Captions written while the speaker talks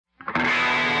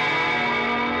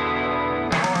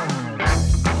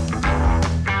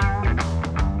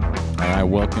Hi,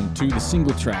 welcome to the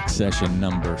single track session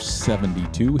number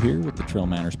 72 here with the Trail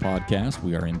Manners podcast.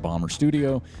 We are in Bomber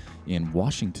Studio in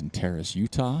Washington Terrace,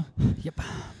 Utah. Yep.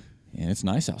 And it's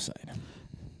nice outside.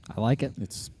 I like it.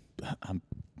 I'm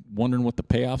wondering what the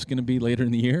payoff's going to be later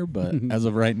in the year, but as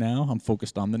of right now, I'm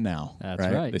focused on the now. That's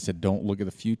right. They said don't look at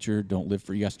the future, don't live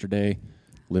for yesterday,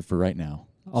 live for right now.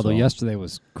 Although yesterday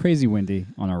was crazy windy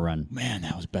on our run. Man,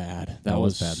 that was bad. That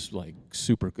was bad. Like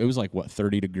super. It was like what,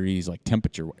 30 degrees, like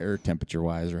air temperature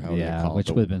wise, or however they call it. Which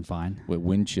would have been fine. With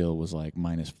wind chill was like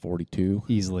minus 42.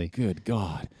 Easily. Good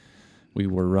God, we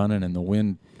were running and the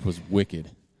wind was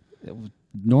wicked.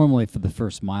 Normally, for the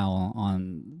first mile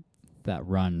on that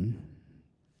run,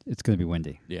 it's going to be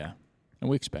windy. Yeah, and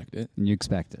we expect it. And you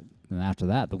expect it. And after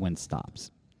that, the wind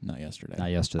stops. Not yesterday.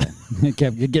 Not yesterday.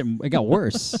 It got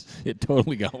worse. It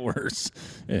totally got worse,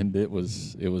 and it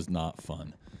was not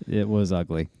fun. It was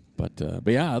ugly. But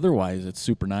yeah, otherwise it's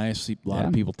super nice. See a lot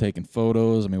of people taking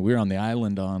photos. I mean, we were on the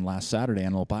island on last Saturday,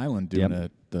 Antelope Island,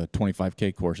 doing the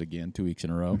 25K course again, 2 weeks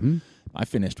in a row. Mm-hmm. I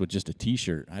finished with just a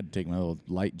T-shirt. I had to take my little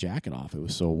light jacket off. It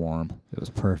was so warm. It was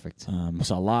perfect.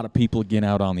 Saw a lot of people again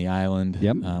out on the island.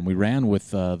 Yep. We ran with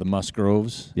the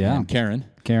Musgroves and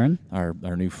Karen,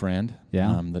 our new friend,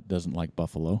 that doesn't like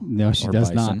buffalo. No, she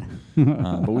does bison.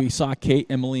 But we saw Kate,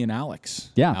 Emily, and Alex.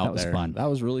 Yeah, out that was there. fun. That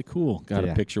was really cool. Got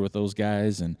a picture with those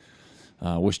guys and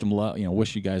wished them luck.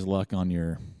 Wish you guys luck on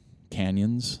your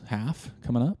Canyons half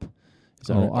coming up.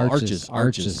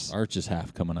 Arches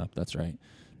half coming up. That's right.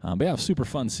 But yeah, it was super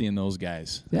fun seeing those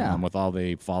guys. Yeah. With all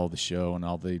they follow the show and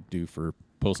all they do for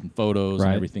posting photos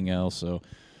and everything else. So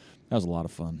that was a lot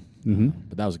of fun. Mm-hmm.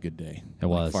 But that was a good day. It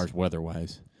was. As far as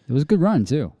weather-wise. It was a good run,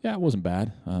 too. Yeah, it wasn't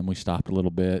bad. We stopped a little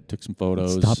bit, took some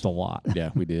photos. Stopped a lot. Yeah,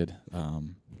 we did.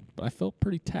 But I felt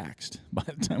pretty taxed by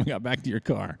the time we got back to your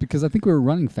car. Because I think we were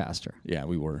running faster. Yeah,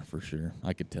 we were, for sure.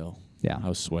 I could tell. Yeah. I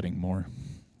was sweating more,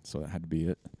 so that had to be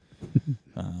it.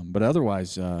 But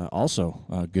otherwise,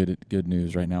 also good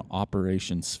news right now.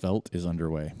 Operation Svelte is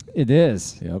underway. It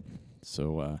is. Yep.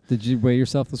 So Did you weigh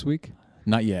yourself this week?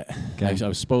 not yet. Okay. I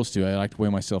was supposed to. I like to weigh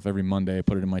myself every Monday. I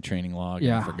put it in my training log.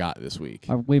 Yeah. And I forgot this week.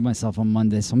 I weighed myself on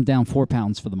Monday, so I'm down 4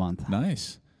 pounds for the month.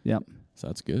 Nice. Yep. So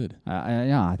that's good.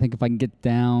 I think if I can get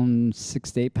down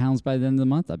 6 to 8 pounds by the end of the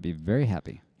month, I'd be very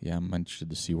happy. Yeah, I'm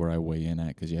interested to see where I weigh in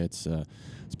at because it's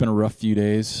been a rough few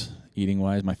days eating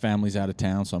wise. My family's out of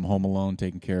town, so I'm home alone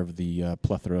taking care of the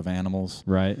plethora of animals.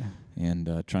 Right.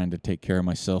 And trying to take care of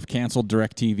myself. Canceled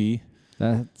DirecTV.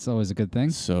 That's always a good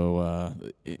thing. So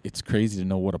it's crazy to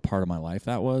know what a part of my life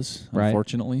that was, Right.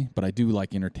 unfortunately. But I do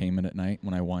like entertainment at night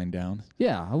when I wind down.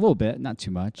 Yeah, a little bit, not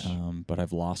too much. But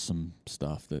I've lost some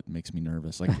stuff that makes me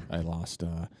nervous. Like I lost,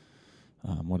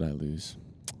 what did I lose?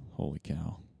 Holy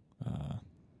cow.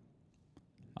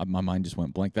 My mind just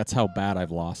went blank. That's how bad I've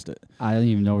lost it. I don't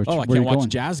even know where I you're can't watch going.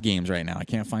 Jazz games right now. I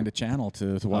can't find a channel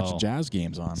to watch Jazz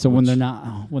games on. So when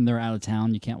they're out of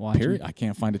town, you can't watch period, them? I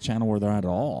can't find a channel where they're at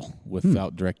all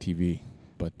without DirecTV.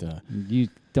 But You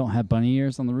don't have bunny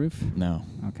ears on the roof? no.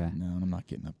 Okay. No, I'm not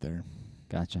getting up there.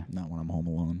 Gotcha. Not when I'm home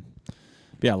alone.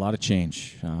 But yeah, a lot of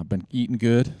change. Been eating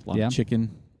good. A lot of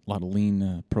chicken. A lot of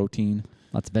lean protein.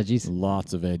 Lots of veggies?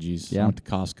 Lots of veggies. Yeah. I went to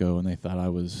Costco and they thought I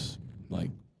was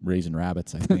like raising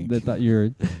rabbits, I think. They thought you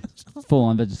were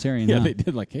full-on vegetarian, Yeah, huh? they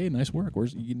did. Like, hey, nice work. You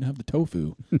didn't have the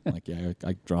tofu. Like, yeah,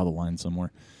 I draw the line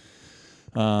somewhere.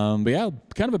 But yeah,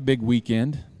 kind of a big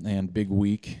weekend and big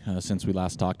week since we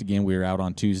last talked. Again, we were out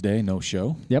on Tuesday, no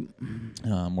show. Yep.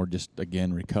 We're just,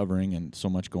 again, recovering and so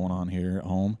much going on here at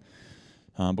home.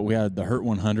 But we had the Hurt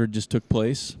 100 just took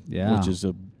place, which is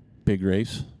a big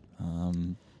race.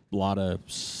 A lot of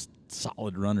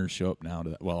solid runners show up now.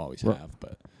 Always have,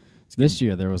 but this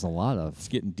year there was a lot of it's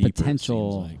getting deeper,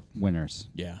 potential it seems like. winners.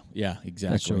 Yeah,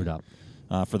 exactly. That showed up.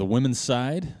 For the women's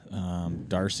side,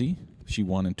 Darcy, she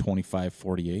won in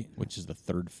 25:48, which is the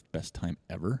third best time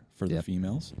ever for the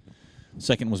females.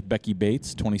 Second was Becky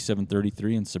Bates,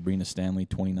 27:33, and Sabrina Stanley,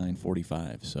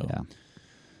 29:45. So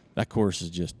that course is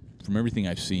just, from everything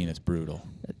I've seen, it's brutal.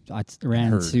 I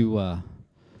ran to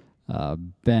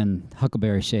Ben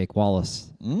Huckleberry Shake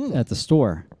Wallace at the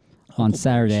store on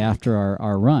Saturday after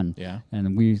our run. Yeah.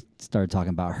 And we started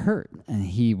talking about Hurt. And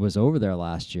he was over there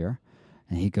last year.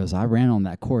 And he goes, I ran on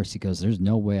that course. He goes, there's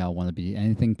no way I want to be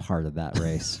anything part of that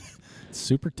race. It's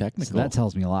super technical. So that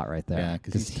tells me a lot right there. Yeah,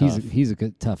 because he's a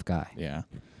good, tough guy. Yeah.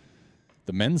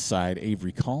 The men's side,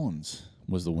 Avery Collins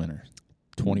was the winner,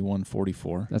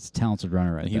 21:44. That's a talented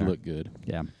runner right and there. he looked good.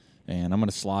 Yeah. And I'm going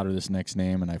to slaughter this next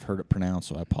name, and I've heard it pronounced,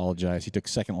 so I apologize. He took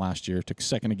second last year, took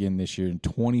second again this year in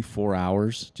 24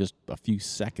 hours, just a few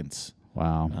seconds.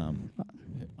 Wow.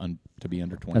 To be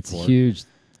under 24. That's huge.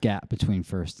 gap between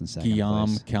first and second Guillaume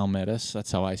place. Calmetis.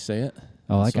 That's how I say it.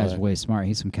 Oh, that So guy's way smart.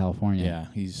 He's from California. Yeah,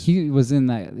 He was in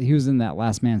that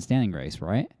last man standing race,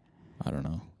 right? I don't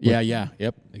know. Yeah.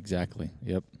 Yep. Exactly.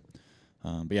 Yep.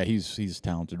 But yeah, he's a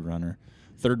talented runner.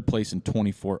 Third place in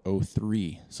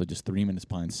 24:03, so just 3 minutes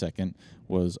behind second,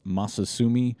 was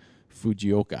Masasumi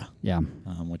Fujioka. Yeah.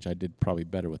 Which I did probably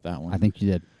better with that one. I think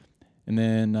you did. And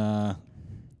then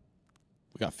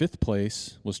we got fifth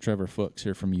place was Trevor Fuchs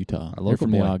here from Utah. Our Here local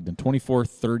from boy. the Ogden.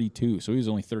 24:32, so he was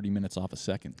only 30 minutes off a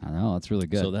second. I know, that's really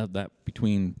good. So that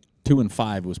between 2 and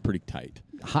 5 was pretty tight.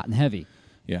 Hot and heavy.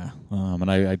 Yeah,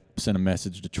 and I sent a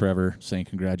message to Trevor saying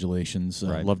congratulations.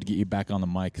 Right. I'd love to get you back on the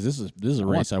mic because this is a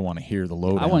race I want to hear the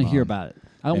lowdown. I want to hear on. about it.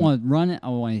 I don't want to run it. I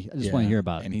just want to hear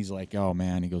about it. And he's like, "Oh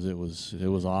man," he goes, "It was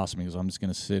awesome." He goes, "I'm just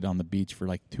gonna sit on the beach for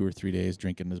like 2 or 3 days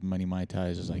drinking as many Mai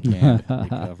Tais as I can to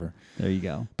recover." There you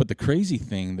go. But the crazy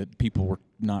thing that people were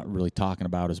not really talking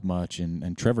about as much,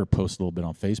 and Trevor posted a little bit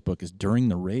on Facebook, is during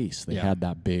the race they had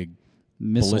that big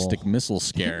ballistic missile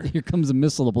scare. Here comes a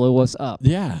missile to blow us up.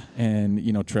 Yeah, and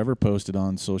Trevor posted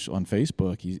on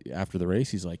Facebook. After the race,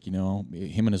 he's like,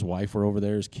 him and his wife were over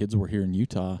there. His kids were here in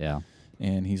Utah. Yeah,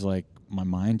 and he's like, my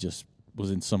mind just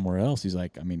was in somewhere else. He's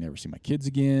like, I may never see my kids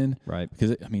again. Right.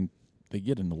 Because they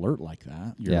get an alert like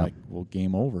that. You're Yeah. like, well,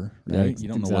 game over. Yeah, Right. You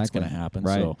don't know what's going to happen.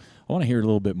 Right. So I want to hear a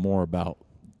little bit more about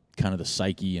kind of the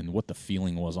psyche and what the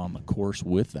feeling was on the course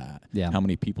with that. Yeah. How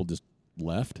many people just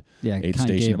left? Yeah, Aid kinda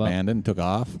station gave up. abandoned, took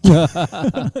off.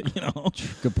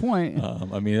 Good point.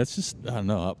 That's just, I don't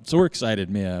know. So we're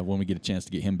excited when we get a chance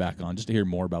to get him back on, just to hear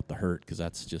more about the Hurt, because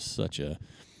that's just such a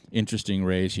interesting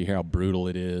race. You hear how brutal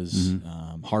it is,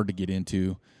 hard to get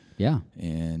into. Yeah.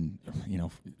 And,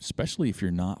 especially if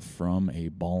you're not from a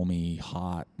balmy,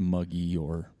 hot, muggy,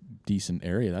 or decent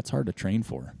area, that's hard to train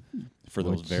for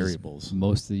those Which variables. is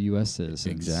most of the U.S. citizens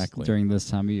Exactly. during this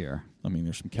time of year.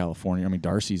 There's some California.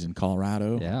 Darcy's in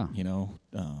Colorado. Yeah.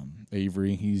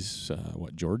 Avery, he's,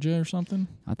 Georgia or something?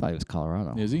 I thought he was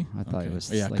Colorado. Is he? I thought he Okay.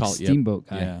 was Yeah, steamboat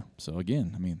guy. Yeah. So,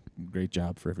 again, great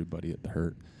job for everybody at the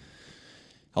Hurt.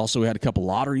 Also, we had a couple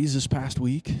lotteries this past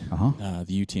week. Uh-huh.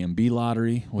 The UTMB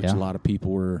lottery, which Yeah. a lot of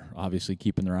people were obviously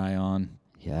keeping their eye on.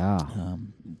 Yeah.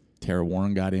 Tara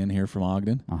Warren got in here from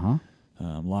Ogden. Uh-huh.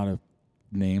 A lot of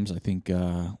names. I think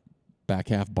back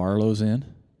half Barlow's in.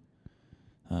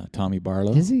 Tommy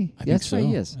Barlow. Is he? I Yeah, think that's so. right,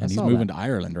 he is. I And he's saw moving that. to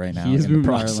Ireland right now. He is in the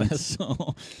moving to Ireland. process.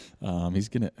 So he's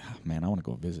going to, I want to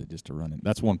go visit just to run it.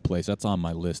 That's one place. That's on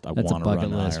my list. I That's a want to run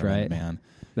bucket list, Ireland, right? man.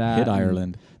 That Hit and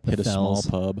Ireland, the hit a small Fells.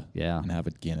 pub, Yeah. and have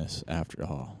a Guinness after.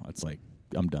 Oh, it's like,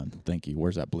 I'm done. Thank you.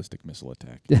 Where's that ballistic missile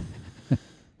attack?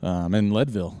 And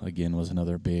Leadville, again, was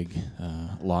another big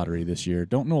lottery this year.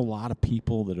 Don't know a lot of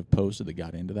people that have posted that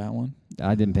got into that one.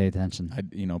 I didn't pay attention.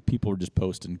 People were just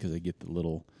posting because they get the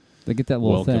little They get that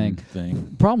little welcome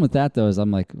thing. Problem with that, though, is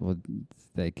I'm like, well,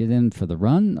 they get in for the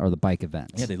run or the bike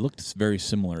events? Yeah, they looked very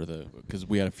similar because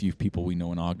we had a few people we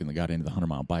know in Ogden that got into the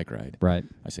 100-mile bike ride. Right.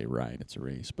 I say ride, it's a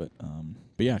race, but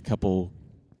yeah, a couple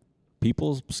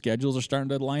people's schedules are starting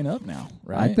to line up now,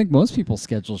 right? I think most people's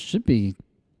schedules should be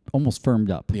almost firmed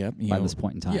up by this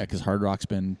point in time. Yeah, because Hard Rock's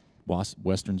been,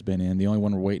 Western's been in. The only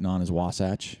one we're waiting on is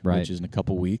Wasatch, Right. which is in a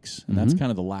couple weeks, and that's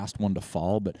kind of the last one to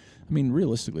fall. But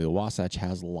realistically, the Wasatch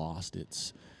has lost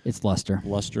its luster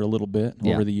a little bit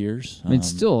Yeah. over the years. It's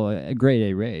still a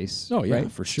grade A race. Oh, yeah,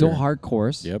 right? for Still sure. hard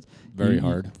course. Yep, very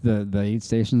hard. The aid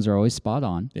stations are always spot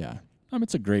on. Yeah.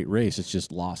 It's a great race. It's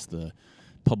just lost the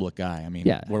public eye.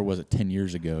 Yeah. Where was it 10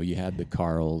 years ago? You had the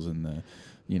Carls and the,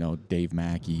 Dave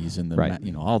Mackey's and the,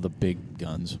 Right. all the big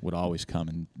guns would always come.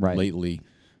 And Right. lately,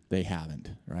 they haven't,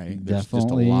 right? There's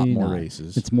Definitely just a lot more not.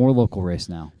 races. It's more local race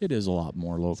now. It is a lot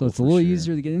more local. So it's a for little sure.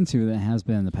 easier to get into than it has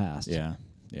been in the past. Yeah,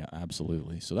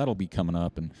 absolutely. So that'll be coming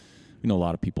up, and we know a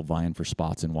lot of people vying for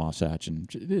spots in Wasatch, and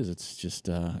it is. It's just,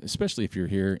 especially if you're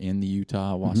here in the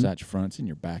Utah Wasatch front, it's in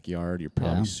your backyard. You're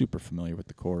probably Yeah. super familiar with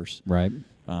the course, Right.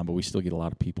 but we still get a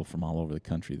lot of people from all over the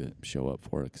country that show up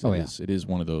for it. 'Cause Oh, it is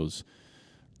one of those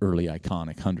early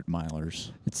iconic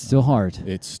 100-milers. It's still hard.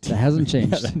 It hasn't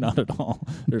changed. Yeah, not at all.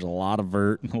 There's a lot of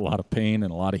vert and a lot of pain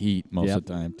and a lot of heat most Yep. of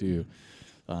the time too.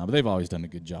 But they've always done a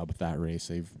good job with that race.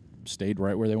 They've stayed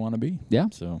right where they want to be. Yeah.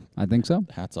 So I think so.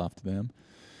 hats off to them.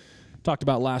 Talked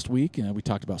about last week. We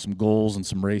talked about some goals and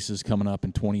some races coming up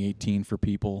in 2018 for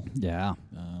people. Yeah.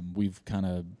 We've kind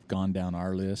of gone down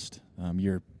our list.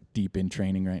 You're deep in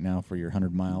training right now for your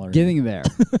 100-miler. Getting there.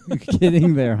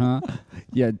 Getting there, huh?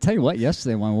 Yeah, tell you what,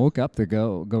 yesterday when I woke up to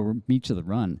go meet you the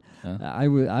run, Huh? I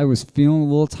was feeling a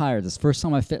little tired. This first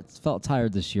time I felt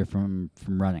tired this year from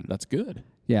running. That's good.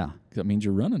 Yeah. 'Cause that means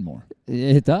you're running more.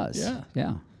 It does. Yeah.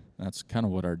 Yeah. That's kind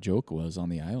of what our joke was on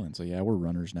the island. So, yeah, we're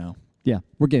runners now. Yeah,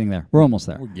 we're getting there. We're almost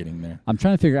there. We're getting there. I'm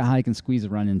trying to figure out how I can squeeze a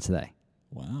run in today.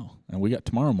 Wow. And we got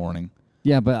tomorrow morning.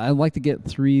 Yeah, but I'd like to get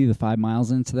 3 to 5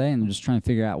 miles in today, and I'm just trying to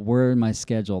figure out where in my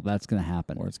schedule that's going to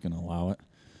happen. Where it's going to allow it.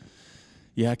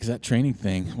 Yeah, because that training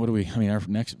thing, our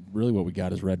next, really what we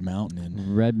got is Red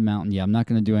Mountain. Red Mountain, yeah, I'm not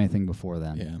going to do anything before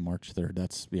then. Yeah, March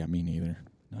 3rd. Me neither.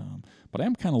 But I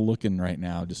am kind of looking right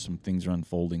now, just some things are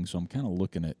unfolding, so I'm kind of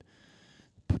looking at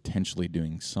potentially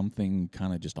doing something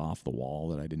kind of just off the wall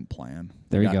that I didn't plan.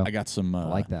 There you go. I got some. I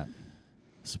like that.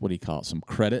 What do you call it? Some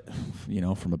credit,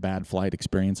 from a bad flight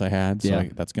experience I had. So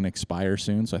that's going to expire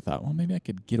soon. So I thought, well, maybe I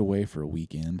could get away for a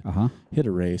weekend, hit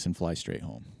a race, and fly straight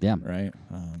home. Yeah. Right?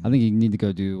 I think you need to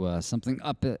go do something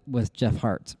up with Jeff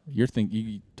Hart. You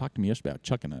talked to me yesterday about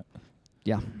chucking it.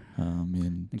 Yeah. I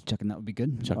think chucking that would be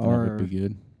good. Chucking that would be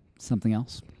good. Something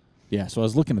else. Yeah, so I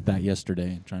was looking at that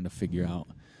yesterday and trying to figure out.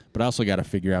 But I also got to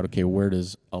figure out, okay, where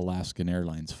does Alaskan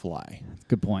Airlines fly?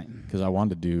 Good point. Because I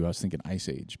was thinking Ice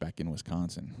Age back in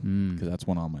Wisconsin, because that's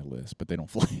one on my list, but they don't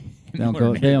fly. They don't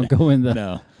go in the...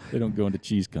 No, they don't go into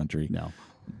cheese country. No.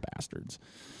 Bastards.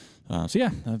 I'm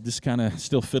just kind of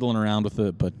still fiddling around with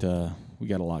it, but we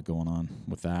got a lot going on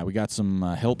with that. We got some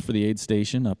help for the aid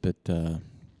station up at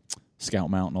Scout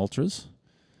Mountain Ultras.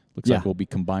 Looks like we'll be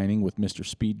combining with Mr.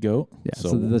 Speed Goat. Yeah,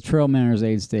 so the Trail Manners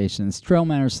Aid Station. It's Trail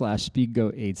Manners / Speed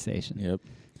Goat Aid Station. Yep.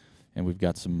 And we've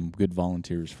got some good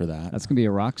volunteers for that. That's going to be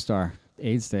a rock star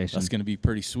aid station. That's going to be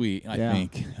pretty sweet, I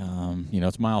think.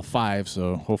 It's mile 5,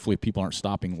 so hopefully people aren't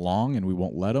stopping long and we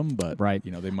won't let them. But,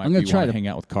 they might want to hang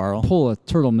out with Carl. Pull a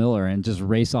Turtle Miller and just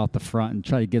race off the front and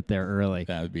try to get there early.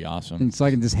 That would be awesome. And so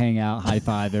I can just hang out, high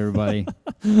five everybody.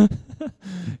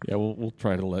 Yeah, we'll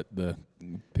try to let the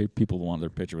people who want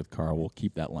their picture with Carl, we'll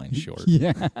keep that line short.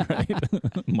 Yeah.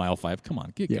 Right? Mile 5, come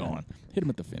on, get going. Hit him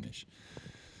at the finish.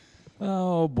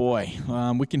 Oh, boy.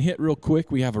 We can hit real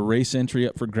quick. We have a race entry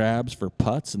up for grabs for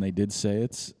putts, and they did say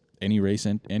it's any race,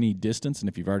 any distance, and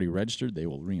if you've already registered, they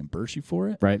will reimburse you for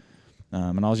it. Right.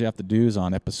 And all you have to do is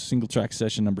on single track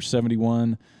session number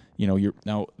 71,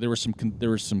 now there was some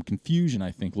confusion, I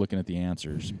think, looking at the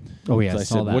answers. Oh yeah, I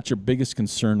said, what's your biggest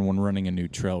concern when running a new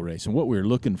trail race? And what we were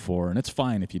looking for, and it's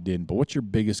fine if you didn't, but what's your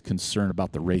biggest concern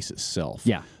about the race itself?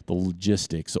 Yeah, the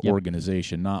logistics, the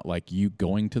organization, not like you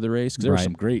going to the race. Because there was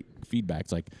some great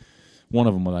feedbacks. Like one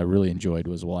of them that I really enjoyed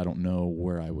was, well, I don't know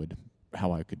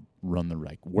how I could run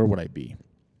where would I be?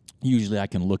 Usually I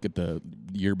can look at the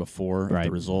year before at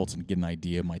the results and get an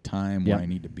idea of my time, where I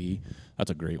need to be. That's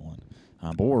a great one.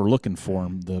 But what we're looking for,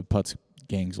 the Putts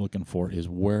gang's looking for, is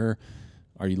where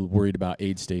are you worried about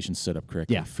aid stations set up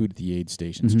correctly? Yeah. Food at the aid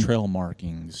stations, trail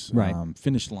markings,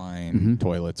 finish line,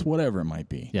 toilets, whatever it might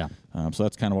be. Yeah. So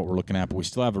that's kind of what we're looking at. But we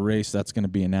still have a race that's going to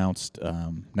be announced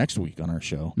next week on our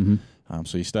show.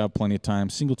 So you still have plenty of time.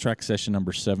 Single track session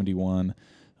number 71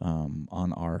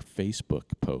 on our Facebook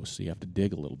post. So you have to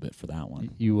dig a little bit for that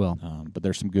one. You will. But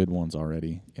there's some good ones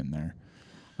already in there.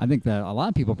 I think that a lot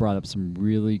of people brought up some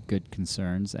really good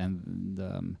concerns, and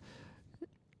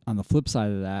on the flip side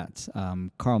of that,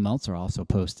 Carl Meltzer also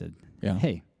posted,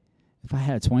 hey, if I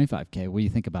had a 25K, what do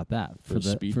you think about that for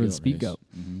the Speed Goat?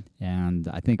 And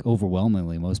I think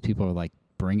overwhelmingly most people are like,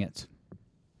 bring it.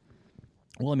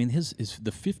 Well, I mean,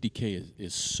 the 50K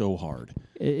is so hard.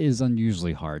 It is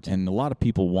unusually hard. And a lot of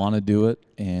people want to do it,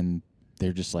 and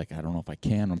they're just like, I don't know if I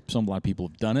can. A lot of people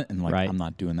have done it, and I'm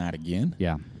not doing that again.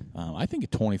 Yeah. I think a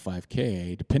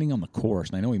 25K, depending on the course,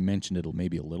 and I know we mentioned it'll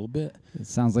maybe a little bit. It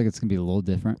sounds like it's going to be a little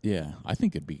different. Yeah, I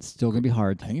think it'd be still going to be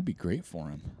hard. I think it'd be great for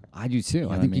him. I do too.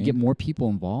 I think you get more people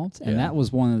involved, and that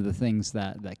was one of the things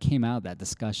that came out of that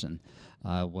discussion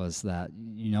was that,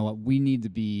 we need to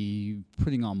be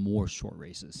putting on more short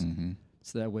races.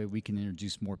 So that way we can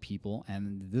introduce more people,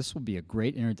 and this will be a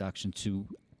great introduction to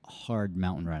hard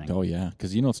mountain running. Oh yeah,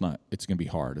 because it's going to be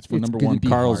hard. It's number one,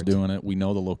 Carl's doing it. We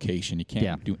know the location. You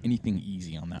can't do anything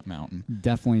easy on that mountain.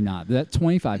 Definitely not. That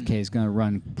 25K is going to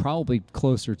run probably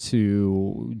closer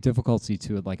to difficulty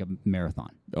to like a marathon.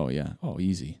 Oh yeah. Oh,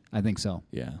 easy. I think so.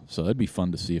 Yeah. So that'd be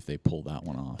fun to see if they pull that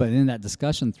one off. But in that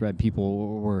discussion thread,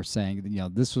 people were saying,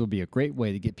 this will be a great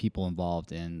way to get people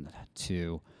involved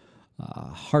into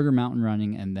harder mountain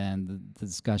running, and then the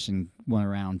discussion went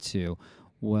around to,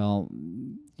 well,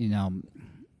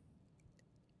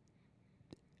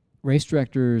 race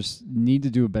directors need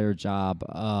to do a better job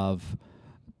of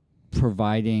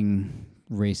providing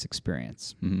race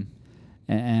experience.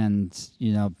 And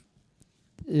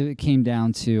it came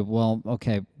down to, well,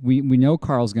 okay, we know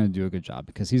Carl's going to do a good job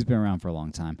because he's been around for a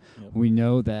long time. Yep. We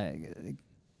know that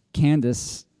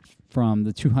Candace from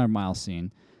the 200-mile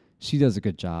scene, she does a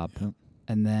good job. Yep.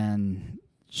 And then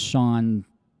Sean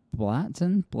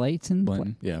Blayton.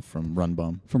 Yeah, from Run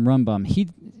Bum. From Run Bum. He,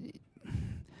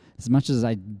 as much as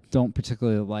I don't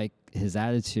particularly like his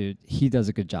attitude, he does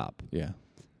a good job. Yeah.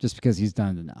 Just because he's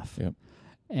done it enough. Yep.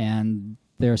 And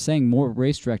they're saying more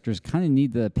race directors kind of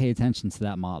need to pay attention to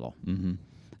that model,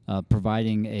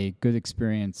 providing a good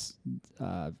experience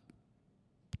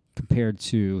compared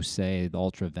to, say, the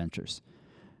Ultra Adventures,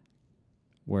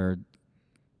 where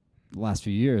the last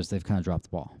few years they've kind of dropped the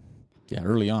ball. Yeah,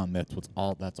 early on, that's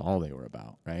all they were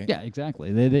about, right? Yeah,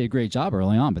 exactly. They did a great job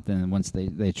early on, but then once they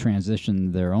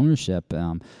transitioned their ownership,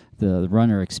 the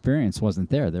runner experience wasn't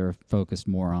there. They were focused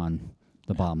more on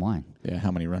the bottom line. Yeah,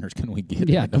 how many runners can we get?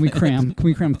 Yeah, can we cram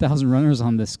 1,000 runners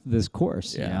on this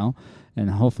course? Yeah. You know, and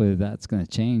hopefully that's going to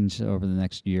change over the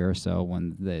next year or so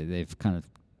when they've kind of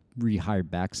rehired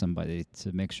back somebody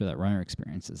to make sure that runner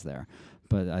experience is there.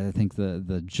 But I think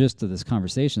the gist of this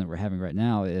conversation that we're having right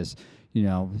now is, you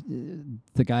know,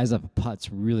 the guys up at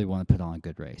Putts really want to put on a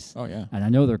good race. Oh yeah, and I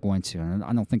know they're going to, and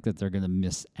I don't think that they're going to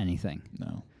miss anything.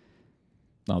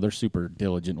 No, they're super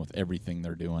diligent with everything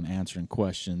they're doing, answering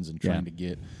questions and trying to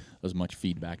get as much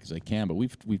feedback as they can. But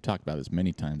we've talked about this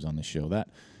many times on the show that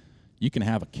you can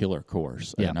have a killer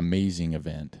course, an amazing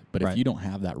event, but if you don't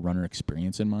have that runner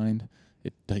experience in mind,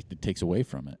 it takes away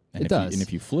from it. And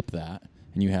if you flip that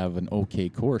and you have an okay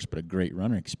course but a great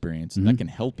runner experience, that can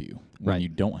help you when you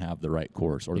don't have the right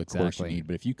course or the course you need.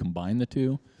 But if you combine the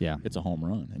two, it's a home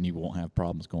run, and you won't have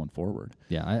problems going forward.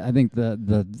 Yeah, I think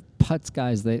the Putts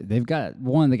guys, they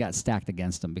got stacked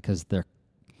against them because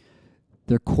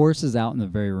their course is out in a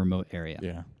very remote area.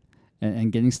 Yeah,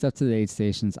 and getting stuff to the aid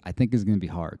stations, I think, is going to be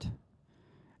hard.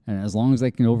 And as long as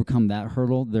they can overcome that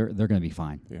hurdle, they're going to be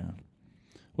fine. Yeah.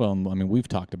 Well, I mean, we've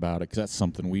talked about it because that's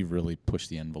something we've really pushed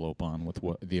the envelope on with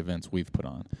what the events we've put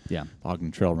on. Yeah. The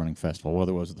Ogden Trail Running Festival,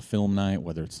 whether it was the film night,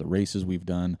 whether it's the races we've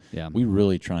done, we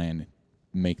really try and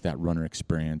make that runner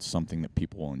experience something that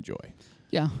people will enjoy.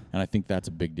 Yeah. And I think that's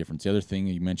a big difference. The other thing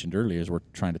you mentioned earlier is we're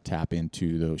trying to tap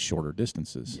into those shorter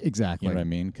distances. Exactly. You know what I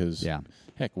mean? Because,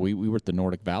 heck, we were at the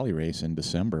Nordic Valley race in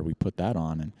December. We put that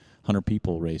on, and 100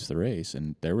 people raced the race,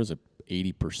 and there was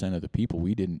 80% of the people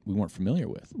we weren't familiar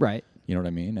with. Right. You know what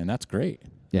I mean? And that's great.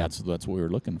 Yeah. That's what we were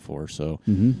looking for. So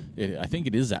I think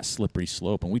it is that slippery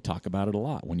slope, and we talk about it a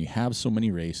lot. When you have so many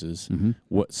races,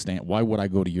 why would I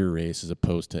go to your race as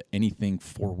opposed to anything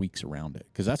 4 weeks around it?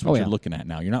 Because that's what you're looking at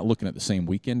now. You're not looking at the same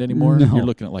weekend anymore. No. You're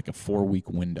looking at like a 4-week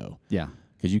window. Yeah.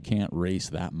 Because you can't race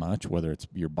that much, whether it's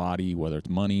your body, whether it's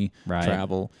money,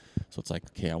 travel. So it's like,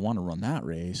 okay, I want to run that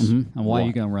race. And why are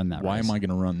you going to run that race? Why am I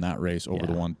going to run that race over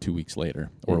the one 2 weeks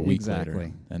later or a week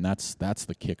later? And that's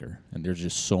the kicker. And there's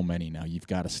just so many now. You've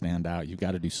got to stand out. You've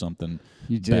got to do something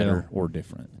better or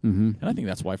different. And I think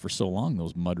that's why for so long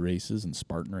those mud races and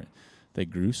Spartan, they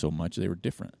grew so much. They were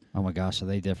different. Oh, my gosh, are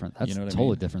they different? That's a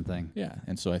totally different thing. Yeah,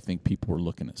 and so I think people were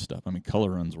looking at stuff. I mean, color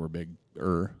runs were big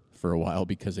for a while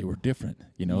because they were different.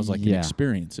 You know, it was like an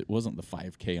experience. It wasn't the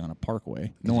 5K on a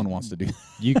parkway. No one wants to do that.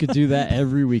 You could do that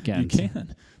every weekend. You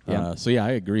can. So,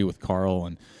 I agree with Carl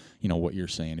and, you know, what you're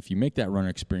saying. If you make that runner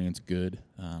experience good,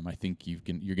 I think you're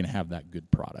going to have that good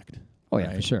product. Oh,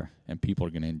 yeah, for sure. And people are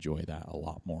going to enjoy that a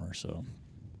lot more. So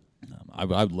I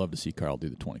would love to see Carl do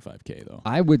the 25K, though.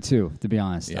 I would, too, to be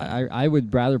honest. Yeah. I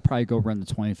would rather probably go run the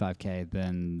 25K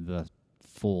than the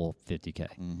full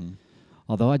 50K.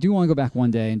 Although I do want to go back one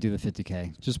day and do the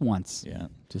 50K, just once. Yeah,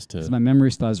 just to... Because my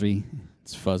memory's fuzzy.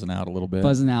 It's fuzzing out a little bit.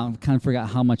 Fuzzing out. Kind of forgot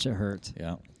how much it hurt.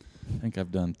 Yeah. I think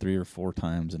I've done 3 or 4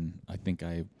 times, and I think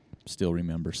I still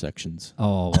remember sections.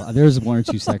 Oh, there's 1 or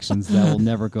 2 sections that will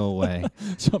never go away.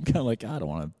 So I'm kind of like, I don't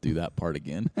want to do that part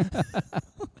again.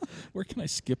 Where can I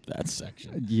skip that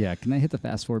section? Yeah, can I hit the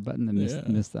fast forward button and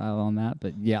miss out on that?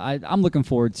 But yeah, I'm looking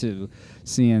forward to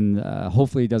seeing.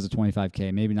 Hopefully, he does a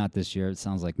 25K. Maybe not this year. It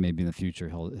sounds like maybe in the future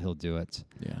he'll do it.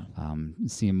 Yeah.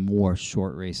 Seeing more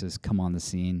short races come on the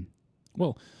scene.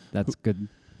 Well, that's good.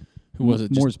 Who was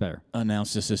it? More is better.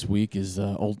 Announced this week is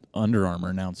old Under Armour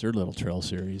announced their little trail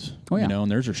series. Oh yeah. You know, and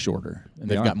theirs are shorter, and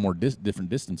they've got more different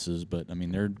distances. But I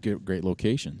mean, they're great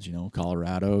locations. You know,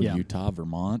 Colorado, Utah,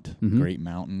 Vermont, great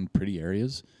mountain, pretty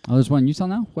areas. Oh, there's one in Utah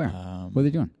now. Where? What are they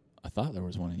doing? I thought there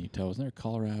was one in Utah. Wasn't there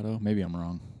Colorado? Maybe I'm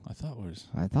wrong. I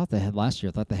thought they had last year.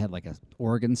 I thought they had like a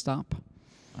Oregon stop.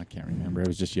 I can't remember. It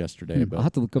was just yesterday. But I'll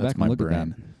have to go back and look at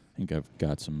that. I think I've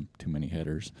got too many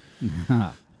headers.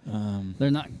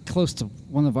 They're not close to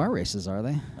one of our races, are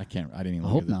they? I didn't even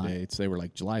look at the dates. They were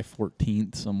like July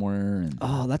 14th somewhere. And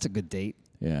that's a good date.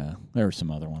 Yeah, there were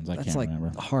some other ones. I can't remember.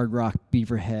 That's like Hard Rock,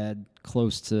 Beaverhead,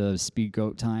 close to Speed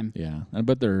Goat time. Yeah,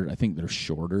 but I think they're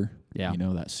shorter. Yeah. You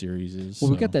know, that series is.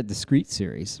 Well, we got that discrete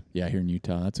series. Yeah, here in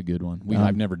Utah. That's a good one.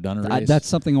 I've never done a race. That's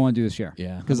something I want to do this year.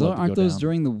 Yeah. Because aren't those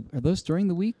during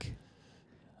the week?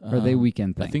 Or are they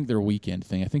weekend thing? I think they're a weekend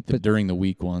thing. I think the during the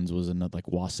week ones was another like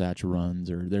Wasatch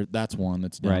Runs, or that's one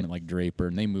that's down at like Draper,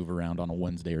 and they move around on a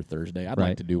Wednesday or Thursday. I'd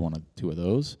like to do two of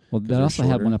those. Well, they also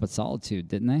had one up at Solitude,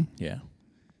 didn't they? Yeah.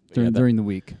 During the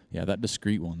week. Yeah, that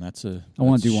discrete one. That's I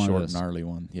want to do one of those. Short, gnarly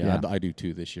one. Yeah. I do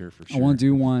too this year for sure. I want to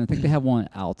do one. I think they have one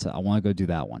at Alta. I want to go do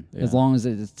that one. Yeah. As long as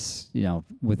it's,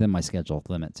 within my schedule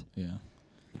limit. Yeah.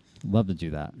 Love to do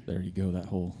that. There you go. That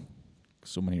whole...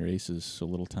 So many races, so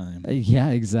little time. Yeah,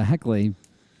 exactly.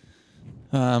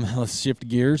 Let's shift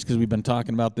gears because we've been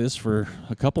talking about this for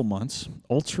a couple months.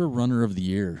 Ultra Runner of the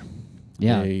Year.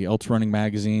 Yeah. Ultra Running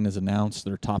Magazine has announced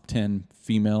their top 10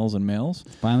 females and males.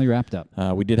 Finally wrapped up.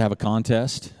 We did have a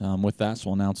contest with that,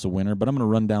 so we'll announce the winner. But I'm going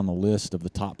to run down the list of the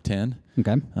top 10.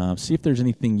 Okay. See if there's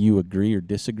anything you agree or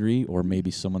disagree, or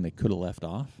maybe someone they could have left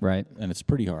off. Right. And it's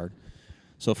pretty hard.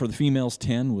 So for the females,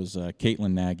 10 was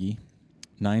Caitlin Nagy.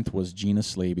 9th was Gina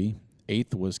Slaby.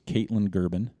 8th was Caitlin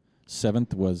Gerben.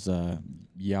 7th was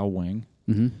Yao Wang.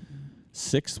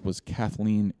 6th was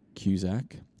Kathleen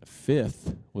Cusack.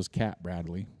 5th was Kat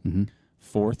Bradley.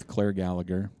 4th, Claire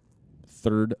Gallagher.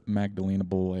 3rd, Magdalena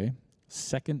Bolle.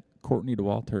 2nd, Courtney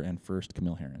DeWalter. And 1st,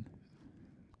 Camille Herron.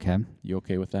 Okay. You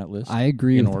okay with that list? I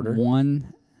agree in with order?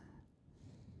 one.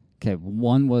 Okay,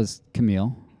 1 was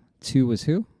Camille. 2 was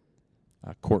who?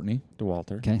 Courtney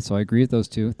DeWalter. Okay, so I agree with those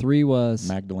 2. 3 was...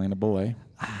 Magdalena Bolle.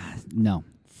 No.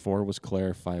 4 was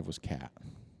Claire. 5 was Kat.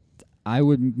 I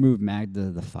would move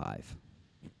Magda to 5.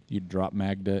 You'd drop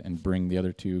Magda and bring the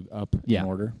other 2 up in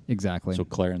order? Exactly. So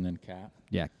Claire and then Kat?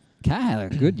 Yeah. Kat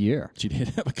had a good year. She did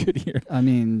have a good year. I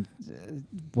mean,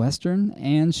 Western,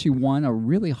 and she won a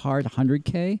really hard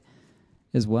 100K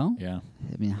as well. Yeah.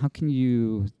 I mean, how can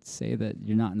you say that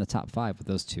you're not in the top 5 with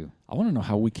those 2? I want to know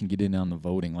how we can get in on the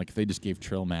voting. Like if they just gave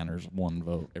Trail Manners 1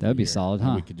 vote every That'd be year, solid,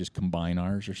 huh? We could just combine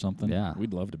ours or something. Yeah.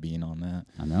 We'd love to be in on that.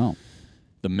 I know.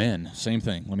 The men, same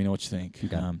thing. Let me know what you think.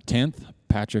 Okay. 10th,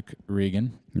 Patrick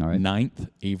Regan. All right. 9th,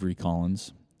 Avery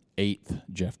Collins. 8th,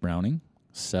 Jeff Browning.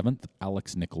 7th,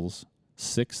 Alex Nichols.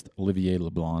 6th, Olivier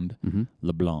LeBlond.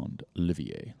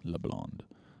 Olivier LeBlond.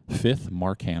 5th,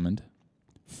 Mark Hammond.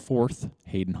 4th,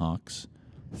 Hayden Hawks.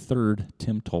 3rd,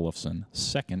 Tim Tollefson.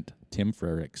 2nd, Tim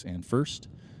Frericks. And 1st,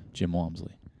 Jim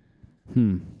Walmsley.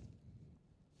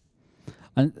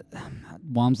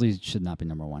 Walmsley should not be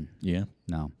number 1. Yeah?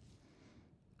 No.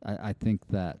 I think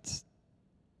that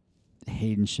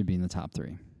Hayden should be in the top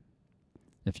 3.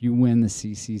 If you win the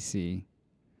CCC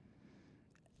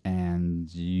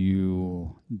and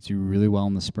you do really well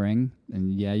in the spring,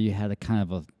 and yeah, you had a kind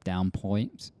of a down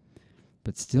point,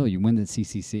 but still you win the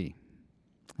CCC.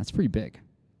 That's pretty big.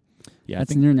 Yeah,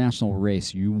 that's an international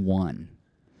race. You won.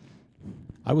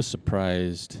 I was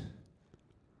surprised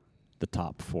the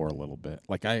top 4 a little bit.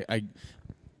 Like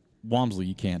Walmsley,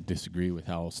 you can't disagree with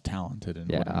how talented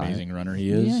and what an amazing runner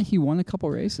he is. Yeah, he won a couple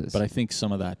races. But I think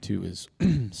some of that too is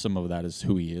some of that is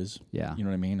who he is. Yeah, you know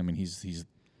what I mean. I mean he's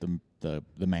the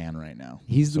man right now.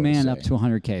 He's the man up to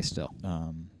 100K still.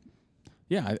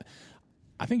 Yeah,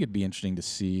 I think it'd be interesting to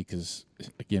see because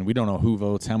again we don't know who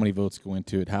votes, how many votes go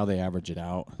into it, how they average it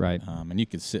out. Right. And you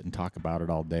could sit and talk about it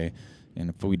all day. And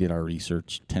if we did our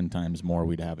research 10 times more,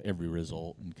 we'd have every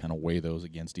result and kind of weigh those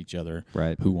against each other.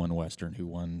 Right. Who won Western, who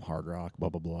won Hard Rock, blah,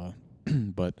 blah, blah.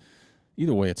 But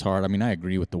either way, it's hard. I mean, I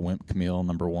agree with the Wimp Camille,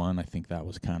 number 1. I think that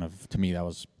was kind of, to me, that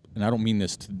was, and I don't mean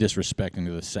this disrespecting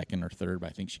to the 2nd or 3rd, but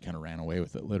I think she kind of ran away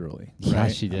with it, literally. Yeah,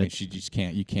 right? she did. I mean, she just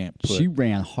can't, you can't put. She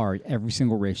ran hard every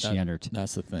single race she entered.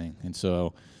 That's the thing. And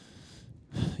so,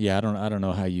 yeah, I don't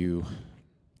know how you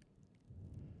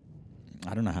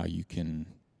can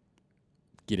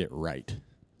get it right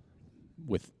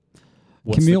with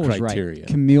what's Camille the was criteria. Right.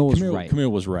 Camille was right.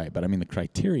 Camille was right, but I mean the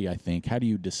criteria, I think, how do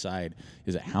you decide?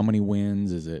 Is it how many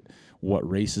wins? Is it what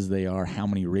races they are? How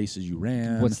many races you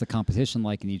ran? What's the competition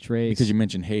like in each race? Because you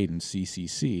mentioned Hayden,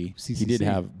 CCC. He did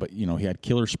have, but he had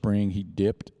Killer Spring. He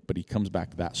dipped, but he comes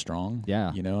back that strong.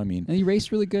 Yeah. I mean. And he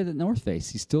raced really good at North Face.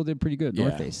 He still did pretty good at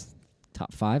North Face.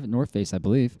 Top 5 at North Face, I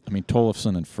believe. I mean,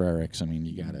 Tollefson and Frericks, I mean,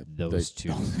 you got it. Those 2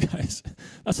 guys.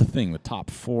 That's the thing, the top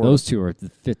 4. Those 2 are the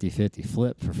 50-50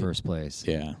 flip for first place.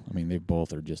 Yeah. I mean, they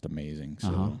both are just amazing.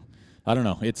 So, I don't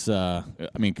know. It's, I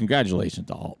mean, congratulations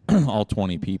to all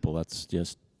 20 people. That's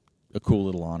just a cool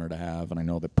little honor to have. And I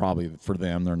know that probably for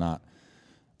them, they're not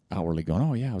outwardly going,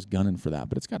 oh, yeah, I was gunning for that.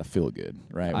 But it's got to feel good,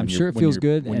 right? I'm sure it feels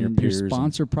good. And your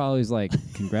sponsor probably is like,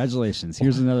 congratulations,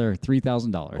 here's another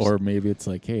 $3,000. Or maybe it's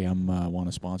like, hey, I want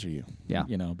to sponsor you. Yeah.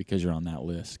 Because you're on that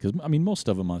list. Because, I mean, most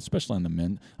of them, especially on the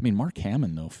men. I mean, Mark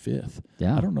Hammond, though, 5th.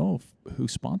 Yeah. I don't know who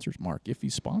sponsors Mark, if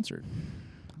he's sponsored.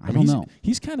 I don't know.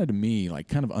 He's kind of, to me, like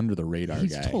kind of under the radar guy.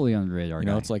 He's totally under the radar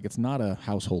guy. It's like it's not a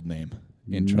household name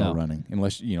in trail running.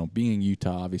 Unless, being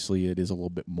Utah, obviously it is a little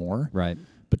bit more. Right.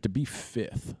 But to be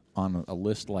 5th on a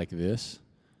list like this,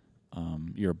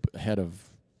 you're ahead of,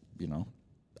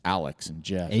 Alex and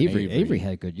Jeff. Avery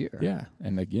had a good year. Yeah.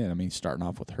 And again, I mean, starting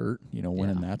off with Hurt,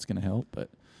 winning that's going to help. But,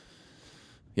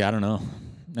 yeah, I don't know.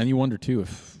 And you wonder, too,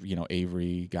 if,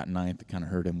 Avery got 9th, it kind of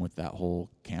hurt him with that whole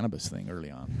cannabis thing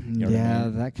early on. What I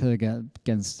mean? That could have got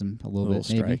against him a little bit,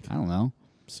 strike. maybe. I don't know.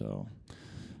 So,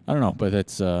 I don't know. But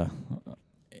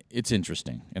it's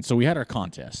interesting. And so we had our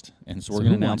contest. And so we're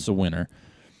going to announce the winner.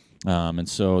 And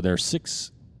so there are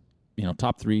 6,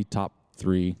 top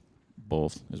 3,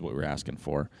 both is what we're asking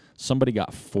for. Somebody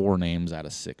got 4 names out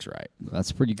of 6 right.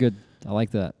 That's pretty good. I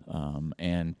like that.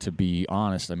 And to be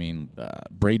honest, I mean,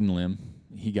 Braden Lim,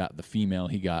 he got the female.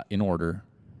 He got, in order,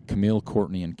 Camille,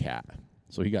 Courtney, and Kat.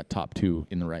 So he got top 2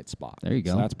 in the right spot. There you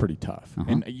go. So that's pretty tough.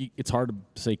 And it's hard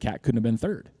to say Kat couldn't have been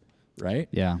 3rd, right?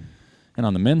 Yeah. And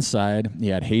on the men's side, he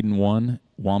had Hayden 1,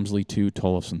 Walmsley 2,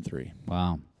 Tollefson 3.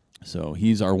 Wow. So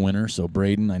he's our winner. So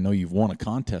Braden, I know you've won a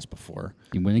contest before.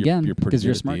 You win again because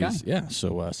you're a smart guy. Yeah.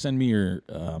 So send me your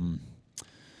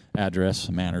address,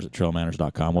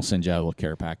 manners@trailmanners.com. We'll send you out a little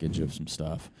care package of some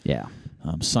stuff. Yeah.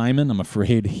 Simon, I'm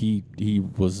afraid he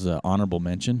was honorable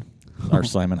mention. Our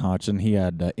Simon Hodgson. He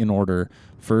had in order,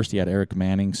 1st he had Eric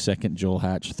Manning, 2nd Joel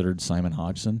Hatch, 3rd Simon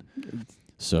Hodgson.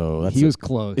 So he was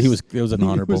close. It was an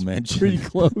honorable mention. Pretty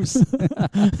close.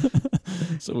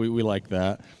 So we like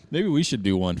that. Maybe we should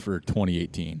do one for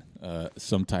 2018.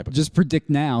 Some type of just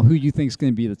predict now who you think is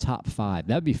going to be the top 5.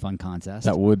 That'd be a fun contest.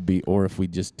 That would be, or if we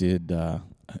just did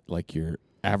like your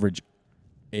average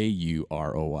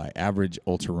AUROI, average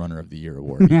ultra runner of the year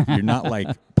award. You're not like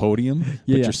podium,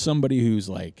 but you're somebody who's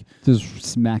like just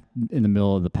smack in the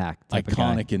middle of the pack,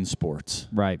 iconic in sports.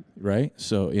 Right.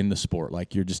 So in the sport,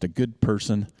 like you're just a good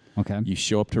person. Okay. You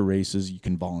show up to races, you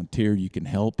can volunteer, you can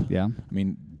help. Yeah. I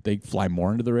mean, they fly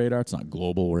more into the radar. It's not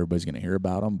global where everybody's going to hear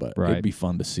about them, but it'd be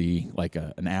fun to see like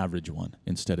an average one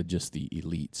instead of just the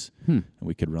elites. And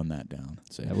we could run that down.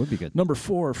 Say, that would be good. Number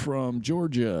 4 from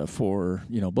Georgia for,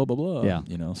 blah, blah, blah.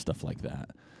 Yeah. Stuff like that.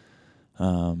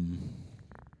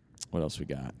 What else we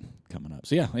got coming up?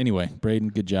 So, yeah, anyway, Braden,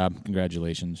 good job.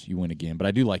 Congratulations. You win again. But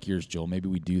I do like yours, Joel. Maybe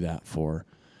we do that for...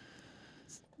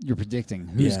 You're predicting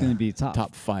who's going to be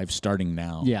top 5 starting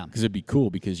now. Yeah, because it'd be cool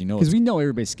because we know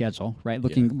everybody's schedule, right?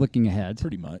 Looking ahead,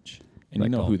 pretty much, and you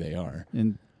know who they are.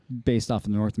 And based off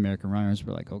of the North American runners,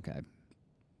 we're like, okay,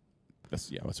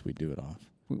 that's what we do it off.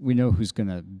 We know who's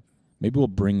gonna. Maybe we'll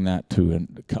bring that to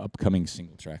an upcoming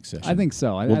single track session. I think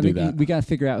so. We'll do that. We got to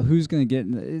figure out who's going to get.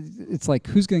 It's like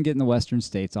who's going to get in the Western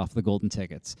states off the golden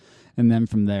tickets, and then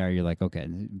from there you're like, okay,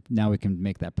 now we can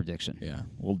make that prediction. Yeah,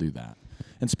 we'll do that.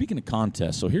 And speaking of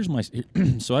contests, so here's my.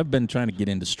 So I've been trying to get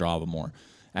into Strava more,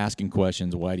 asking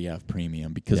questions. Why do you have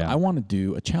premium? Because I want to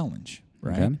do a challenge.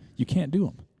 Right? Okay. You can't do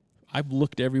them. I've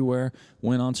looked everywhere.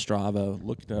 Went on Strava,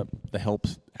 looked up the help,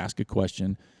 ask a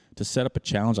question. To set up a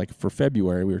challenge, like for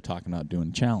February, we were talking about doing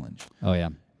a challenge. Oh, yeah.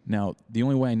 Now, the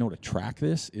only way I know to track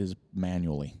this is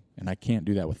manually, and I can't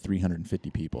do that with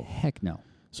 350 people. Heck no.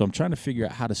 So I'm trying to figure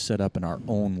out how to set up in our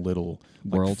own little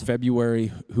world. Like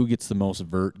February, who gets the most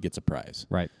vert gets a prize.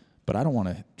 Right. But I don't want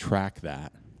to track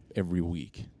that every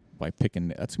week by picking.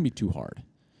 That's going to be too hard.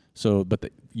 So, but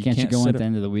you can't you go at the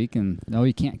end of the week and no,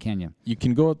 you can't, can you? You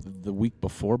can go the week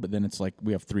before, but then it's like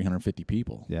we have 350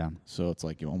 people. Yeah. So it's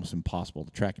like almost impossible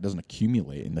to track. It doesn't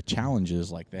accumulate, and the challenge is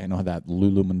like I know that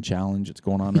Lululemon challenge that's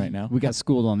going on right now. We got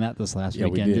schooled on that this last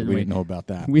weekend. We did. Didn't we didn't know about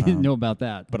that. We didn't know about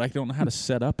that. But I don't know how to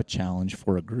set up a challenge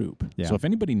for a group. Yeah. So if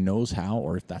anybody knows how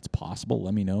or if that's possible,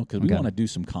 let me know because we want to do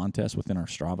some contests within our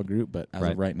Strava group. But as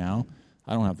of right now,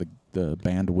 I don't have the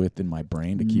bandwidth in my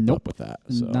brain to keep up with that.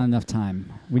 So. Not enough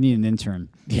time. We need an intern.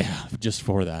 Yeah, just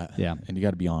for that. Yeah. And you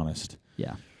got to be honest.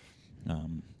 Yeah.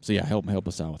 So, yeah, help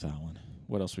us out with that one.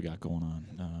 What else we got going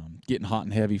on? Getting hot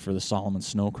and heavy for the Solomon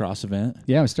Snowcross event.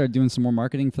 Yeah, we started doing some more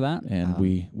marketing for that. And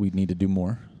we need to do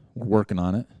more. We're working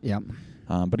on it. Yeah.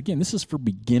 But, again, this is for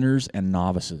beginners and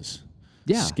novices.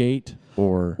 Yeah. Skate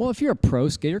or... Well, if you're a pro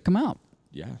skater, come out.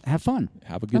 Yeah. Have fun.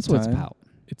 Have a good time. That's what it's about.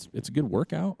 It's a good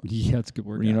workout. Yeah, it's a good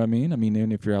workout. You know what I mean? I mean,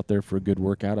 and if you're out there for a good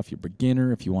workout, if you're a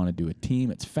beginner, if you want to do a team,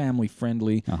 it's family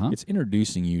friendly. It's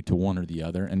introducing you to one or the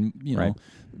other. And, you know,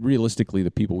 realistically,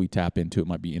 the people we tap into it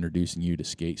might be introducing you to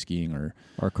skiing or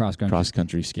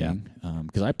cross-country skiing.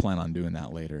 Because I plan on doing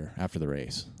that later after the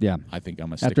race. Yeah. I think I'm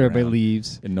going to stick after everybody around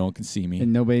leaves. and no one can see me.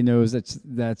 And nobody knows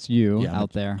that's you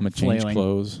out there. I'm going to change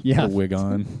clothes, put a wig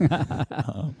on.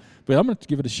 But I'm going to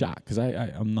give it a shot because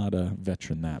I'm not a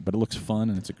veteran that. But it looks fun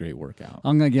and it's a great workout.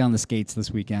 I'm going to get on the skates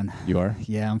this weekend. You are?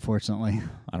 Yeah, unfortunately.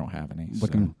 I don't have any.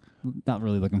 Not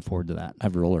really looking forward to that. I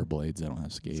have rollerblades. I don't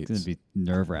have skates. It's going to be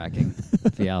nerve-wracking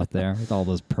to be out there with all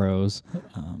those pros.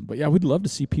 But, yeah, we'd love to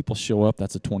see people show up.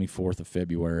 That's the 24th of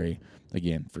February.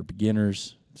 Again, for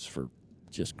beginners, it's for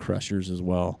just crushers as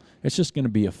well. It's just going to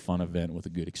be a fun event with a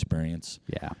good experience.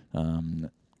 Yeah.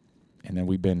 And then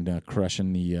we've been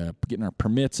crushing getting our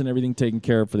permits and everything taken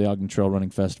care of for the Ogden Trail Running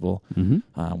Festival.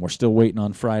 Mm-hmm. We're still waiting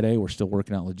on Friday. We're still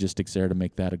working out logistics there to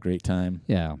make that a great time.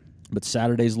 Yeah. But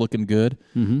Saturday's looking good.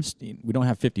 Mm-hmm. We don't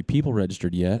have 50 people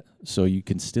registered yet, so you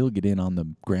can still get in on the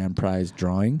grand prize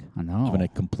drawing. I know. Having a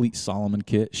complete Solomon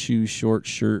kit, shoes, shorts,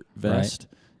 shirt, vest.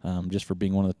 Right. Just for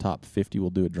being one of the top 50, we'll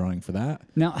do a drawing for that.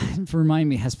 Now, remind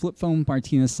me, has Flip Phone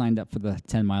Martinez signed up for the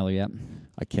 10-miler yet?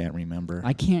 I can't remember.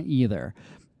 I can't either.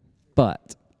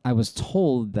 But I was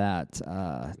told that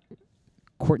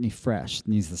Courtney Fresh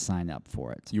needs to sign up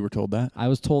for it. You were told that? I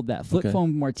was told that. Flip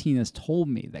Phone Martinez told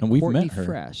me that Courtney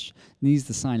Fresh needs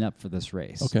to sign up for this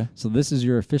race. Okay. So this is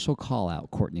your official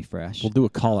call-out, Courtney Fresh. We'll do a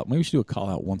call-out. Maybe we should do a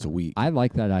call-out once a week. I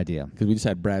like that idea. Because we just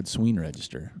had Brad Sween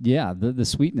register. Yeah, the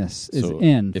sweetness is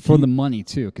in for the money,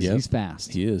 too, because he's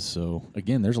fast. He is. So,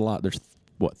 again, there's a lot. There's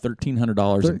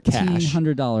 $1,300 in cash.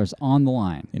 $1,300 on the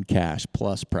line. In cash,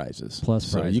 plus prizes.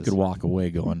 So you could walk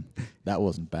away going, that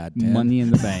wasn't bad, Dan. Money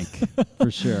in the bank, for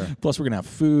sure. Plus, we're going to have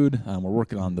food. We're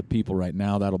working on the people right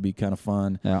now. That'll be kind of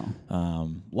fun. Yeah. A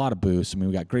lot of booths. I mean,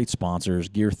 we got great sponsors.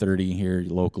 Gear 30 here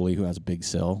locally, who has a big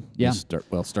sale. Yeah.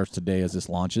 It starts today as this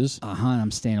launches. I'm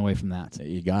staying away from that.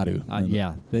 You got to.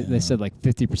 Yeah. They said like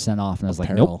 50% off, and I was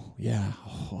apparel. Like, nope. Yeah.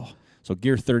 Oh. So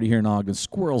Gear 30 here in Ogden,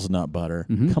 Squirrels Nut Butter.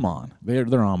 Mm-hmm. Come on.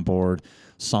 They're on board.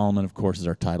 Solomon, of course, is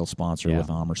our title sponsor with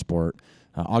Amer Sport.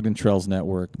 Ogden Trails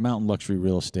Network, Mountain Luxury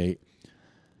Real Estate,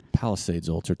 Palisades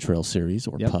Ultra Trail Series,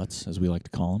 or PUTS, as we like to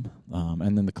call them,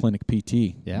 and then the Clinic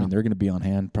PT. Yeah. I mean, they're going to be on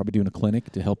hand, probably doing a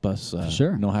clinic to help us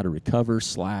know how to recover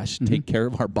 / take care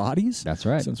of our bodies. That's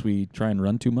right. Since we try and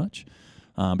run too much.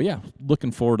 But yeah,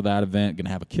 looking forward to that event. Going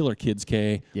to have a Killer Kids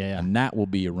K. Yeah. And that will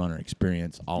be a runner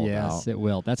experience all about. Yes, it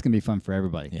will. That's going to be fun for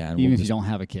everybody. Yeah. Even if you don't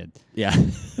have a kid. Yeah.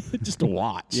 Just to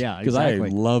watch. Yeah, Because exactly.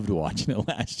 I loved watching it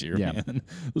last year, man.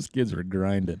 Those kids were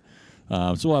grinding.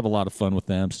 So we'll have a lot of fun with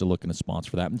them. Still looking to sponsor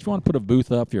for that. And if you want to put a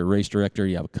booth up, if you're a race director,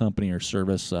 you have a company or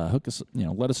service, hook us.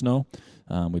 Let us know.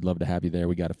 We'd love to have you there.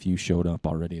 We got a few showed up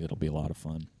already. That'll be a lot of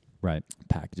fun. Right.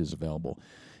 Packages available.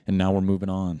 And now we're moving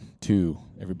on to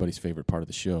everybody's favorite part of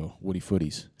the show, Woody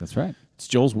Footies. That's right. It's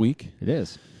Joel's week. It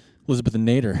is. Elizabeth and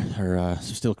Nader are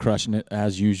still crushing it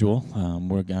as usual. I'm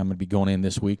going to be going in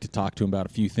this week to talk to them about a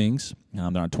few things. They're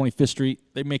on 25th Street.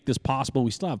 They make this possible.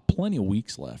 We still have plenty of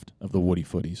weeks left of the Woody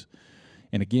Footies.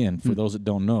 And again, for those that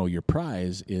don't know, your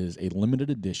prize is a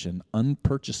limited edition,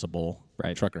 unpurchasable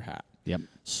trucker hat. Yep.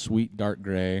 Sweet dark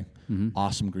gray,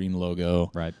 awesome green logo.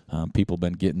 Right. People have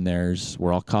been getting theirs.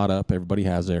 We're all caught up. Everybody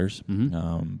has theirs.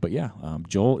 But yeah,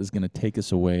 Joel is going to take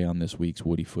us away on this week's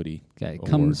Woody Footy. Okay. It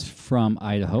comes from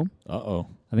Idaho. Uh-oh.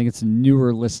 I think it's a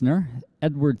newer listener,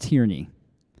 Edward Tierney.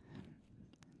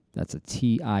 That's a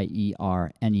Tierney.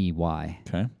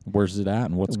 Okay. Where's it at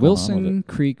and what's Wilson going on with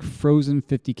it? Creek Frozen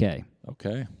 50K.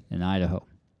 Okay. In Idaho.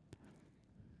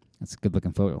 That's a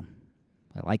good-looking photo.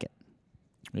 I like it.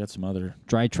 We got some other...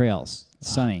 Dry trails.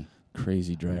 Sunny.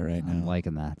 Crazy dry right now. I'm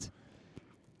liking that.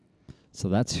 So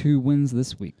that's who wins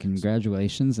this week.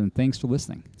 Congratulations, and thanks for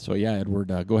listening. So, yeah, Edward,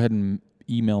 go ahead and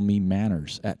email me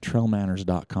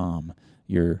manners@trailmanners.com,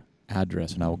 your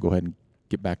address, and I will go ahead and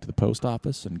get back to the post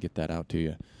office and get that out to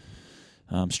you.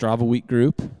 Strava Week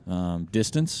Group,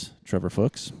 distance, Trevor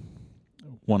Fuchs,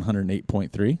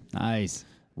 108.3. Nice.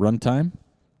 Run time,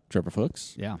 Trevor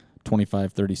Fuchs. Yeah.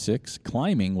 25:36.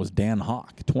 Climbing was Dan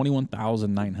Hawk,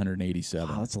 21,987.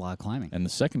 Wow, that's a lot of climbing. And the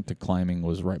second to climbing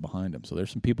was right behind him. So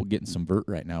there's some people getting some vert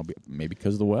right now, maybe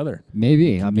because of the weather.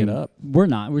 Maybe. I mean, get up. We're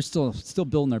not. We're still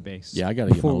building our base. Yeah, I got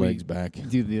to get my legs back.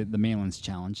 Do the Mainlands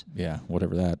Challenge. Yeah,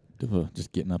 whatever that.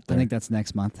 Just getting up there. I think that's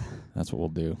next month. That's what we'll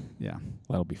do. Yeah.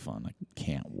 That'll be fun. I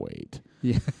can't wait.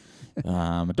 Yeah.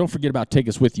 Don't forget about Take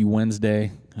Us With You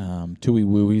Wednesday. Tui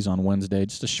Wooies on Wednesday.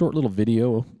 Just a short little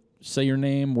video. Say your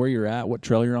name, where you're at, what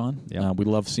trail you're on. Yep. We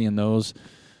love seeing those.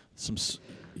 And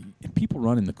people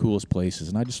run in the coolest places,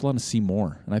 and I just want to see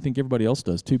more. And I think everybody else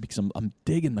does too, because I'm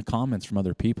digging the comments from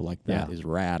other people like, that is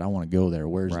rad. I want to go there.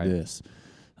 Where's this?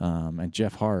 And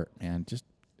Jeff Hart, man, just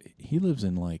he lives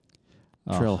in like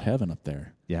trail heaven up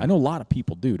there. Yeah. I know a lot of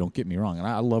people do. Don't get me wrong, and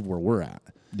I love where we're at.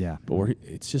 Yeah. But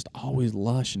it's just always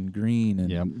lush and green.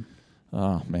 And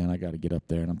oh man, I got to get up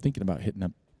there, and I'm thinking about hitting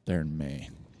up there in May.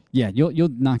 Yeah, you'll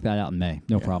knock that out in May.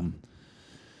 No problem.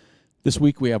 This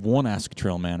week we have one Ask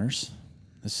Trail Manners.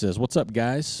 This says, "What's up,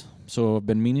 guys? So I've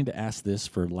been meaning to ask this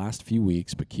for the last few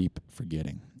weeks, but keep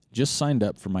forgetting. Just signed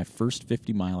up for my first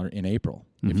 50-miler in April.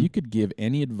 If you could give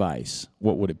any advice,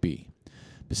 what would it be?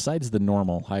 Besides the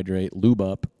normal hydrate, lube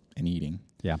up, and eating."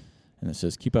 Yeah. And it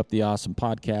says, "Keep up the awesome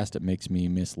podcast. It makes me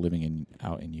miss living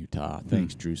out in Utah.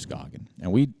 Thanks, Drew Scoggin."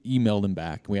 And we emailed him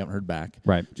back. We haven't heard back.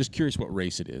 Right. Just curious what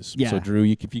race it is. Yeah. So, Drew,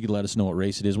 if you could let us know what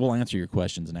race it is, we'll answer your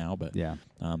questions now. But yeah,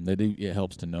 it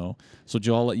helps to know. So,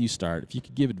 Joe, I'll let you start. If you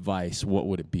could give advice, what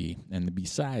would it be? And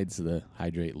besides the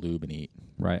hydrate, lube, and eat.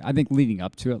 Right. I think leading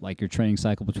up to it, like your training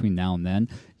cycle between now and then,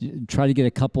 try to get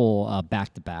a couple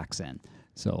back-to-backs in.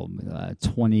 So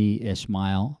 20-ish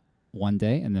mile one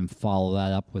day, and then follow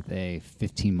that up with a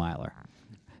 15-miler.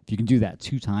 If you can do that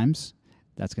 2 times,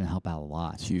 that's going to help out a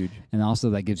lot. It's huge. And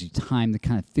also that gives you time to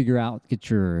kind of figure out, get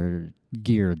your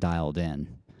gear dialed in.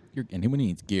 And when he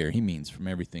means gear, he means from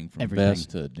everything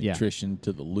vest to nutrition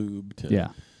to the lube to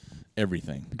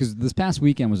everything. Because this past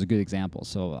weekend was a good example.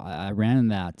 So I ran in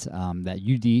that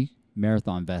UD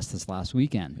marathon vest this last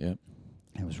weekend. Yep.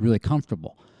 It was really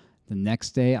comfortable. The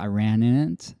next day I ran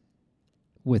in it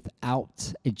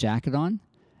without a jacket on,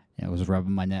 and it was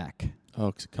rubbing my neck.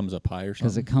 Oh, because it comes up higher?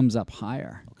 Because it comes up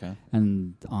higher. Okay.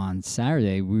 And on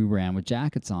Saturday, we ran with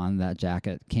jackets on. That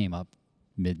jacket came up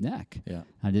mid-neck. Yeah.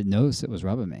 I didn't notice it was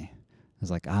rubbing me. I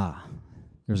was like,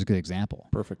 there's a good example.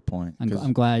 Perfect point.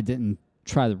 I'm glad I didn't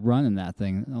try to run in that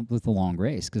thing with the long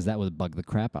race, because that would bug the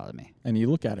crap out of me. And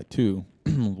you look at it, too,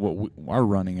 our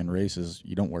running in races,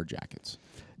 you don't wear jackets.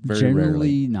 Very Generally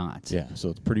rarely. Not. Yeah, so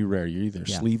it's pretty rare. You're either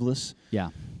sleeveless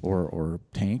or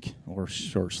tank or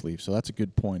short sleeve. So that's a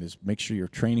good point, is make sure you're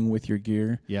training with your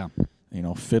gear. Yeah.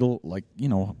 Fiddle,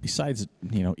 besides,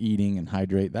 eating and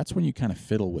hydrate, that's when you kind of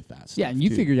fiddle with that stuff. Yeah, and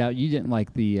you figured out you didn't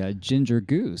like the ginger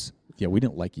goose. Yeah, we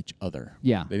didn't like each other.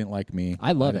 Yeah. They didn't like me.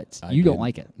 I love it. You don't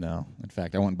like it. No. In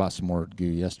fact, I went and bought some more goo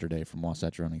yesterday from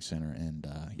Wasatch Running Center, and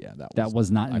that was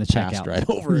not in the checkout. Right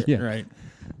over it, right?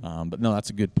 But no, that's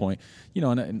a good point.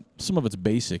 And some of it's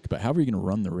basic, but however you're going to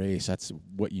run the race, that's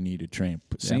what you need to train.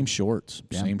 Same shorts,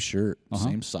 same shirt,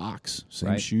 same socks,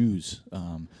 same shoes.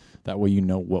 That way you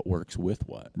know what works with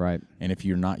what. Right. And if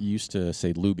you're not used to,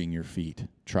 say, lubing your feet,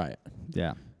 try it.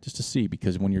 Yeah. Just to see,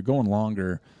 because when you're going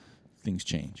longer, things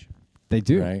change. They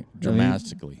do. Right?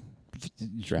 Drastically.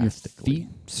 Your feet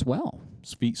swell.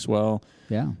 Feet swell.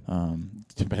 Yeah.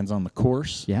 Depends on the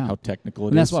course. Yeah. How technical it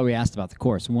is. And that's why we asked about the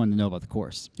course. We wanted to know about the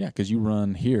course. Yeah, because you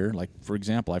run here. Like, for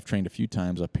example, I've trained a few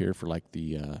times up here for, like,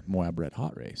 the Moab Red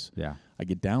Hot Race. Yeah. I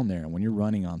get down there, and when you're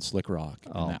running on slick rock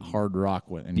and that hard rock,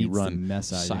 and you run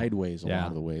sideways a lot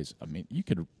of the ways,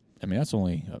 that's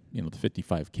only, the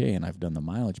 55K, and I've done the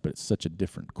mileage, but it's such a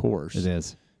different course. It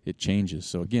is. It changes.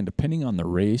 So, again, depending on the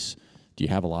race, do you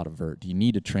have a lot of vert? Do you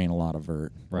need to train a lot of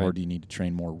vert? Right. Or do you need to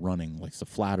train more running, like it's a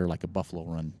flatter, like a Buffalo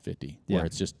Run 50, where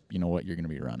it's just, you know what, you're going to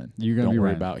be running. Don't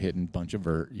worry about hitting a bunch of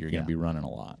vert. You're going to be running a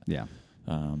lot. Yeah.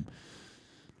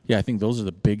 I think those are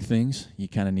the big things you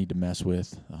kind of need to mess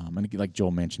with. And like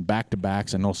Joel mentioned,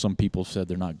 back-to-backs, I know some people said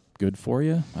they're not good for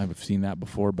you. I've seen that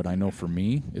before, but I know for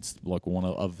me, it's like one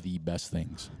of the best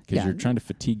things. Because you're trying to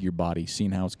fatigue your body,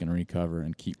 seeing how it's going to recover,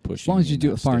 and keep pushing. As long as you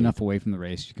do it far enough away from the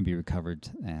race, you can be recovered.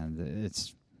 And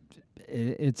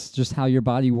it's just how your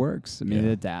body works. It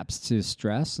adapts to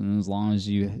stress, and as long as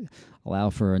you allow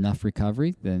for enough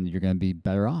recovery, then you're going to be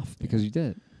better off because you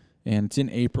did it. And it's in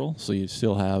April, so you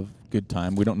still have good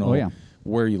time. We don't know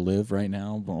where you live right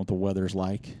now, what the weather's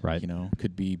like. Right.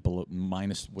 Could be below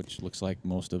minus, which looks like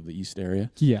most of the east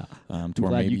area. Yeah. I'm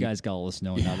glad you guys got all the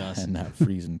snow and not us. And not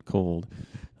freezing cold.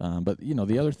 But,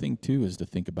 the other thing, too, is to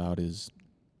think about is,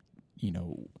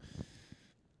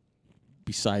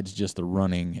 besides just the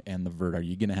running and the vert, are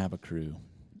you going to have a crew?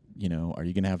 Are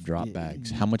you going to have drop bags?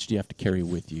 How much do you have to carry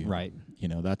with you? Right.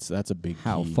 That's a big key.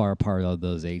 How far apart are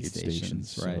those aid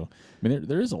stations? Right. So,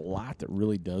 there is a lot that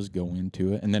really does go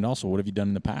into it. And then also, what have you done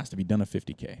in the past? Have you done a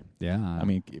 50K? Yeah.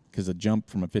 Because a jump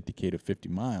from a 50K to 50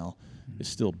 mile is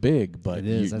still big, but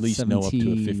you at least 17 know up to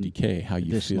a 50K how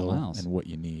you feel miles. and what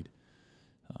you need.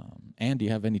 And do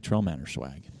you have any trail manner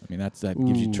swag? That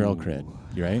gives you trail cred,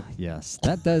 right? Yes.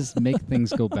 That does make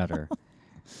things go better.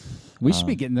 We should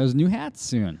be getting those new hats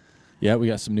soon. Yeah, we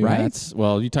got some new hats.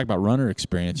 Well, you talk about runner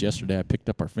experience. Yesterday, I picked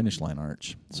up our finish line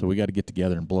arch, so we got to get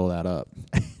together and blow that up.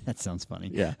 That sounds funny.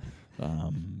 Yeah.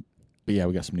 But yeah,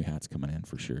 we got some new hats coming in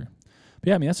for sure. But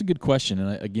yeah, I mean, that's a good question.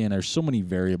 And again, there's so many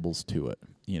variables to it.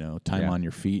 Time on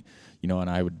your feet.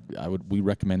 And we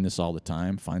recommend this all the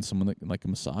time. Find someone like a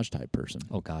massage type person.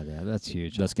 Oh God, yeah, that's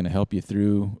huge. That's going to help you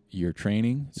through your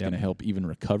training. It's going to help even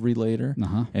recovery later.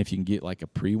 And if you can get like a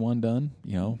pre-one done,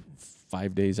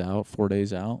 5 days out, 4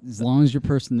 days out. As long as your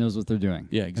person knows what they're doing.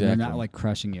 Yeah, exactly. And they're not like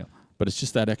crushing you. But it's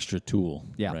just that extra tool,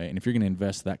 right? And if you're going to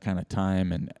invest that kind of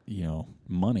time and,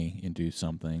 money into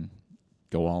something,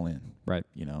 go all in. Right.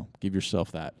 Give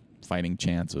yourself that fighting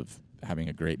chance of having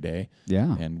a great day.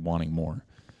 Yeah. And wanting more.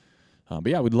 But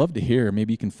yeah, we'd love to hear.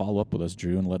 Maybe you can follow up with us,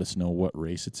 Drew, and let us know what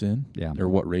race it's in. Yeah. Or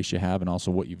what race you have and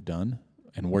also what you've done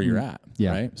and where you're at.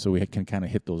 Yeah. Right. So we can kind of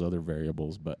hit those other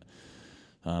variables. But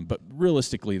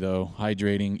realistically, though,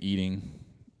 hydrating, eating,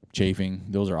 chafing,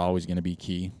 those are always going to be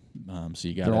key. So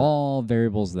you got they're all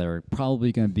variables that are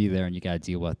probably going to be there, and you got to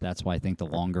deal with. That's why I think the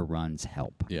longer runs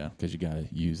help. Yeah, because you got to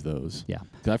use those. Yeah.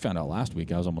 Because I found out last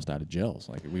week I was almost out of gels.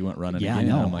 Like we went running again.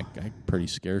 And I'm like, I'm pretty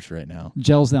scarce right now.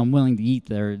 Gels that I'm willing to eat,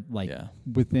 they're like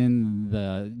within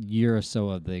the year or so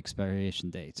of the expiration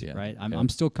date. Yeah. Right. I'm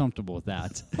still comfortable with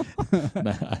that.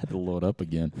 I had to load up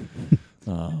again.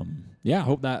 I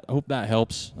hope that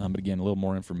helps. But again, a little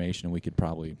more information, and we could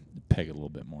probably peg it a little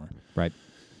bit more. Right.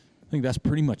 I think that's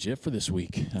pretty much it for this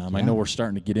week. I know we're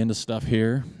starting to get into stuff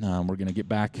here. We're going to get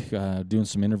back doing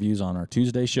some interviews on our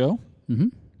Tuesday show.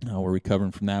 Mm-hmm. We're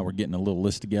recovering from that. We're getting a little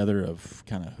list together of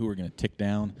kind of who we're going to tick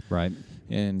down. Right.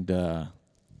 And the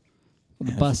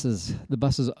buses.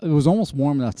 It was almost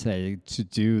warm enough today to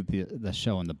do the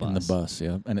show in the bus. In the bus,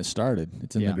 yeah. And it started.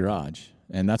 It's in the garage.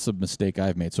 And that's a mistake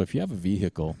I've made. So if you have a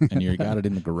vehicle and you got it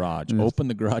in the garage, open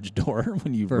the garage door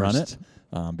when you run it,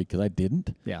 because I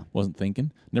didn't. Yeah. Wasn't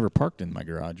thinking. Never parked in my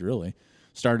garage, really.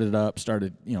 Started it up,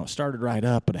 started right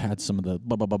up, but it had some of the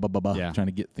trying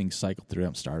to get things cycled through. I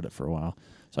haven't started it for a while.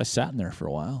 So I sat in there for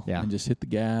a while and just hit the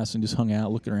gas and just hung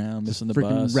out, looking around, missing the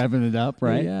bus. Revving it up,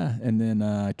 right? Yeah. And then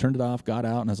I turned it off, got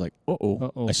out, and I was like,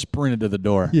 uh-oh. I sprinted to the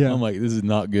door. Yeah. I'm like, this is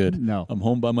not good. No. I'm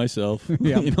home by myself.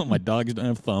 My dogs don't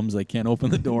have thumbs. They can't open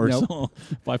the door. Nope. So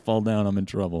if I fall down, I'm in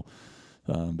trouble.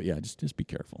 But yeah, just be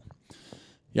careful.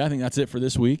 Yeah, I think that's it for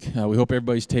this week. We hope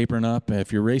everybody's tapering up.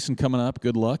 If you're racing coming up,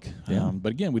 good luck. Yeah.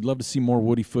 But again, we'd love to see more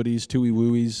Woody Footies, Tooey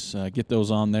Wooies. Get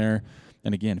those on there.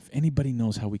 And again, if anybody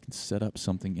knows how we can set up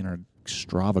something in our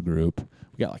Strava group,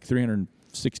 we got like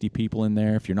 360 people in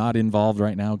there. If you're not involved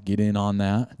right now, get in on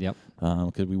that. Yep.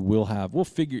 Because we'll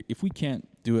figure, if we can't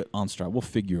do it on Strava, we'll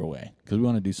figure a way. Because we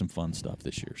want to do some fun stuff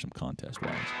this year, some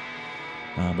contest-wise.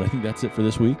 But I think that's it for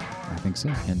this week. I think so.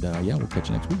 And we'll catch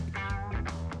you next week.